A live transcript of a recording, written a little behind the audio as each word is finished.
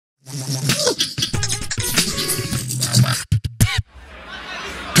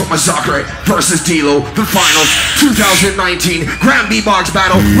Tomazacre versus dlow, the finals 2019 Grand B-Box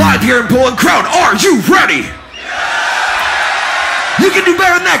battle, live here in Poland. Crowd, are you ready? You can do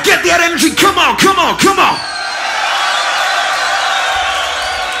better than that. Get that energy. Come on, come on, come on.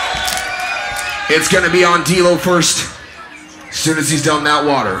 It's gonna be on dlow first. As soon as he's done that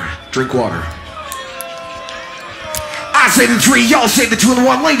water, drink water. I say the 3, y'all say the 2 and the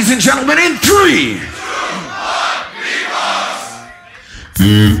 1. Ladies and gentlemen, in 3,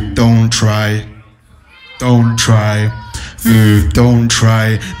 2, 1, don't try. Don't try. Don't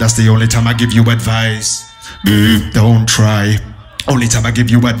try. That's the only time I give you advice. Don't try. Only time I give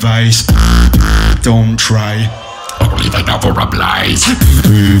you advice. Don't try. Only they never oblige.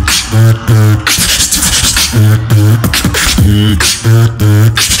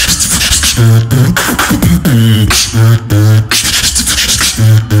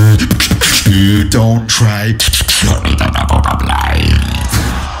 Don't try. Only they never oblige.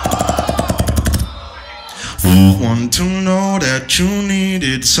 Want to know that you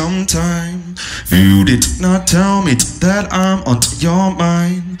needed some time. You did not tell me that I'm on your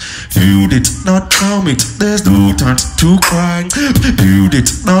mind. You did not tell me there's no time to cry. You did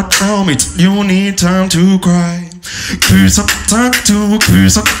not tell me you need time to cry. Here's some time to cry.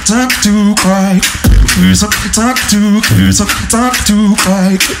 Here's some time to cry. Here's some time to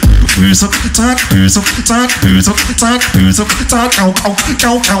cry. Here's some time. Here's some time. Ow.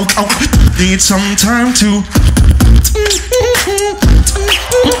 Need some time to.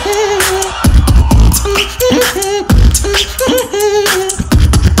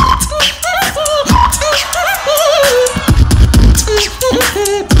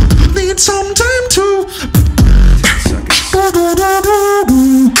 Need some time to.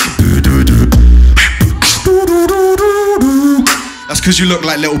 That's because you look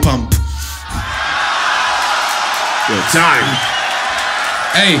like Little Pump. Good time.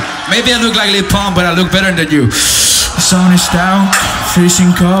 Hey, maybe I look like Lil Pump, but I look better than you. The sun is down,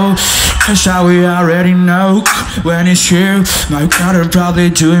 freezing cold. That's how we already know. When it's here, my God are probably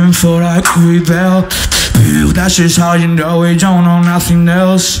doing for I rebel. That's just how you know we don't know nothing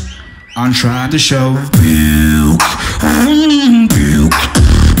else. I'm trying to show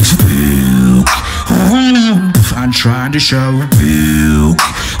I'm trying to show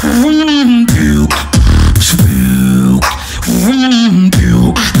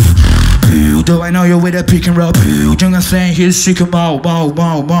Do I know you with a pick and roll? Don't I think he's sick of wow.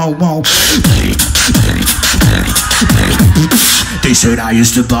 They said I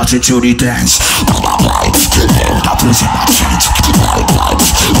used to bust it to the dance. Not losing my chance.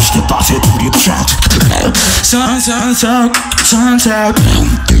 Used to bust it to the dance. Sun's out.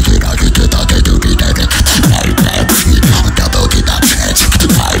 They said I used to bust it to the dance. Double did not chance. I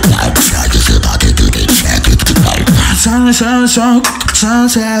used to bust it to the dance. Sun's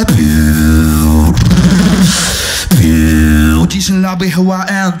out. Decent lobby who I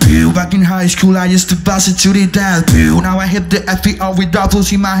am. Back in high school I used to bust it to the dance. Now I hit the FER with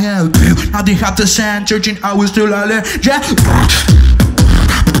doubles in my hand. Now they have the sand searching, I was still a legend.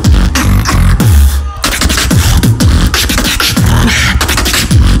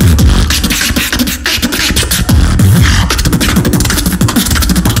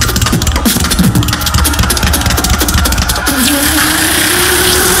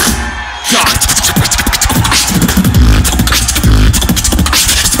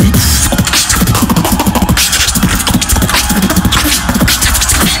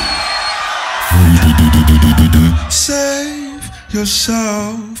 Save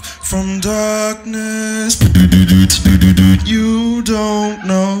yourself from darkness. You don't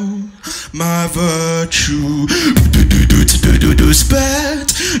know my virtue.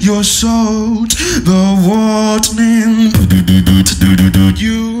 Spread your soul the warning.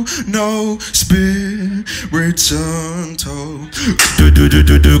 You know spirits untold.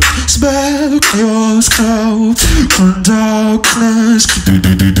 Spread yourself from darkness.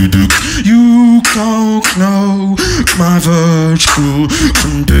 You don't know my virtue.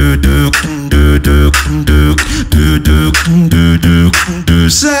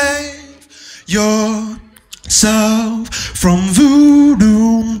 Save yourself from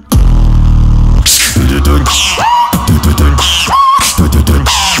voodoo.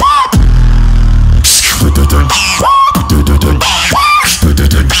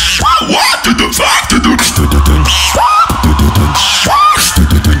 What did the fuck to do?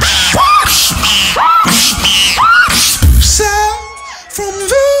 Self from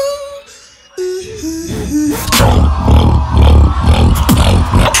voodoo.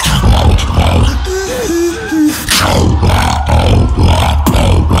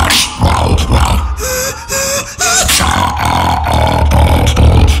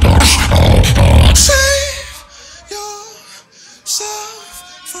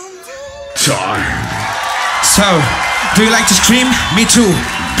 Do you like to scream? Me too.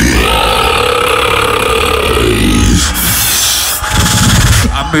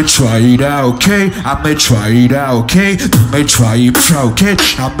 I'ma try it out, okay? I'ma try it out, okay? I'ma try it out, okay?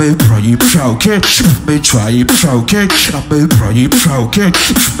 I'ma try it out, okay? I'ma try it out, okay? I'ma try it out, okay?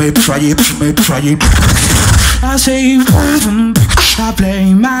 I'ma try it. I say, I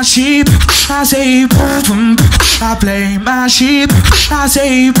play my sheep. I say, I play my sheep. I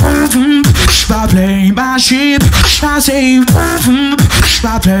say, I play my sheep. I say,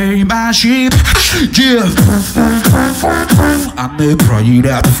 I play my sheep. Yeah. I'ma pray it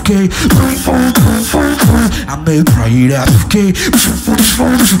out, okay? I'ma pray it out, okay?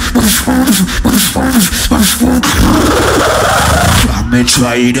 I'ma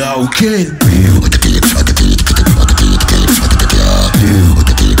try it out, okay?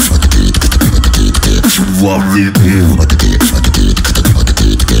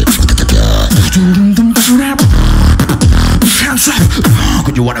 Hands up!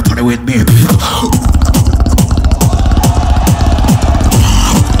 Could you wanna party with me?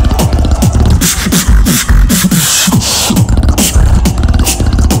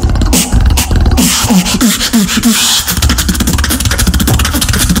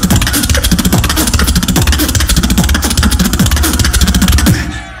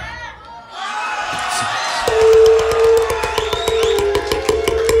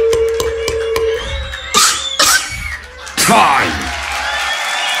 Time.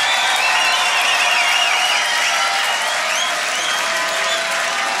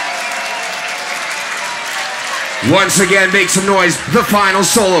 Once again, make some noise. The final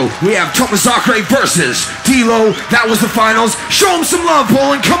solo. We have Tomazacre versus dlow. That was the finals. Show them some love,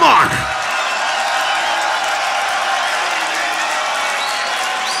 Poland. Come on.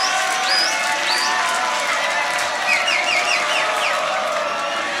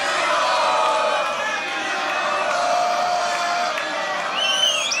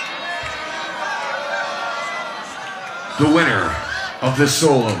 The winner of the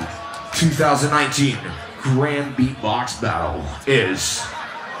solo 2019 Grand Beatbox Battle is...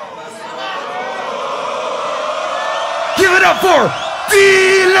 Give it up for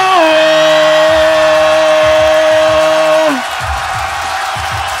dlow!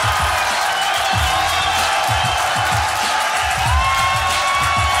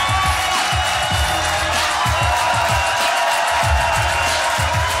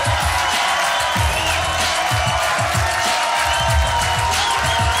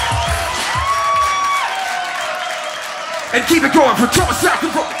 And keep it going for tomazacre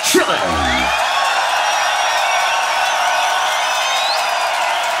from Chile.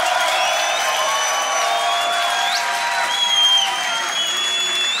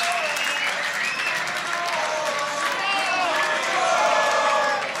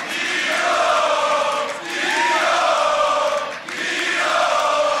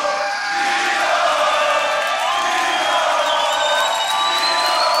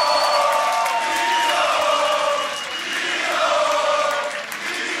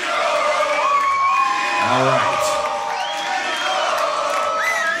 All right.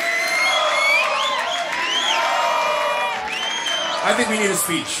 I think we need a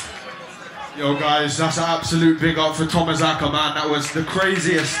speech. Yo guys, that's an absolute big up for tomazacre, man. That was the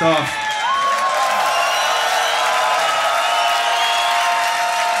craziest stuff.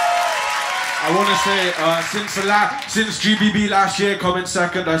 I want to say, since GBB last year coming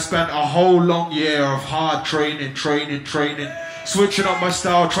second, I spent a whole long year of hard training, switching up my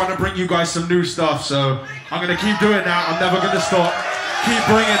style, trying to bring you guys some new stuff. So I'm going to keep doing that. I'm never going to stop. Keep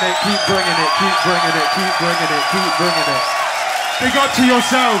bringing it, keep bringing it, keep bringing it, keep bringing it, keep bringing it. Big up to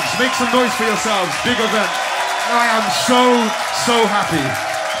yourselves. Make some noise for yourselves. Big event. I am so happy.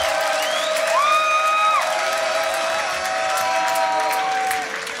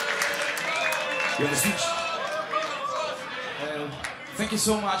 You have a speech? Thank you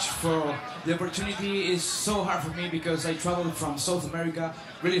so much for the opportunity. It's so hard for me because I traveled from South America,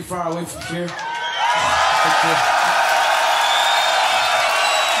 really far away from here. Thank you.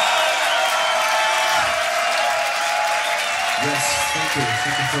 Yes, thank you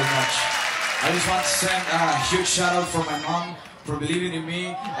so much. I just want to send a huge shout out for my mom for believing in me,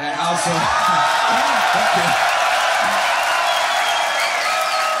 and also thank you.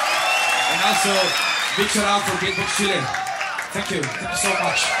 And also big shout out for Beatbox Chile. Thank you so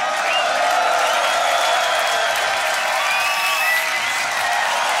much.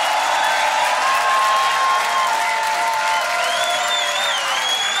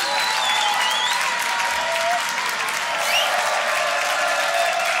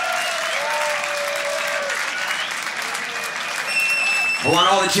 I want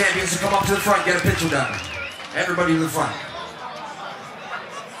all the champions to come up to the front, get a picture done. Everybody to the front.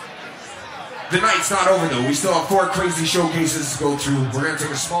 The night's not over though. We still have 4 crazy showcases to go through. We're gonna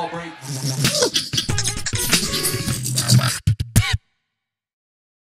take a small break.